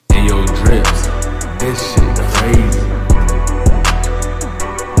That shit crazy.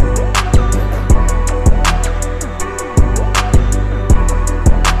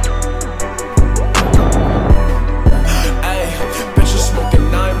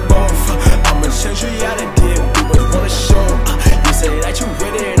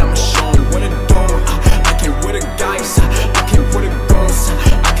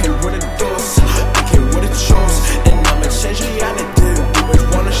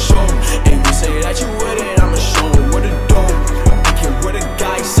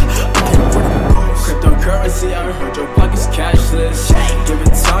 I heard your pockets cashless. Give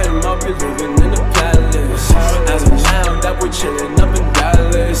it time, I'll be living in the palace. As of now, that we're chillin' up in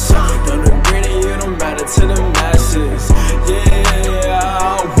Dallas. Young and greedy, you don't matter to the masses.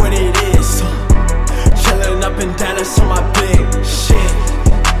 Yeah, what it is. Chillin' up in Dallas on my big shit.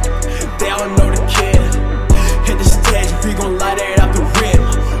 They all know the kid. Hit the stage, we gon' light it up the rip.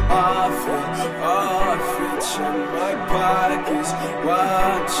 Off it, check my pockets.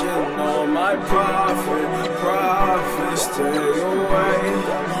 Watching all my profit, stay away.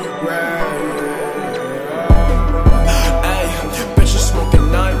 Hey, bitch, you smoking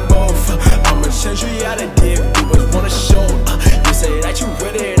 9 both. I'ma change reality if you always wanna show. You say that you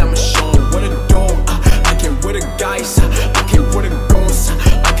with it, I'ma show what it do. I came with the guys, I came with the ghosts,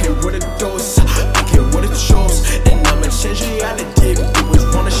 I came with the dose, I came with the chose. And I'ma change reality if you always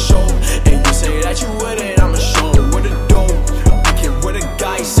wanna show. And you say that you with it, I'ma show what it do. I came with the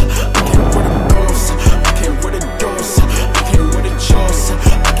guys, I came with the ghosts, I came with the dose, I came with the chose, I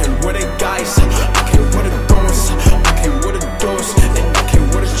came with the guys, I came with the ghosts, I came with the dose, and I came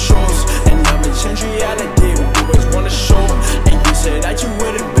with the chose. And I'ma change reality if you always wanna show. And you say that you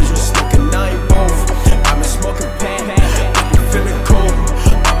with it, bitch, you smoking 9 both. I've been smoking pan, I been feeling cold.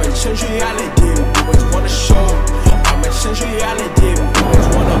 I'ma change reality if you always wanna show. I'ma change reality if you always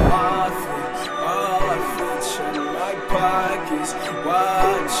wanna check my pockets,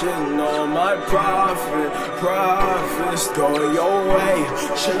 watching all my profits go your way.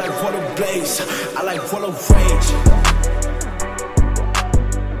 Shit like roller blades, I like roller rage.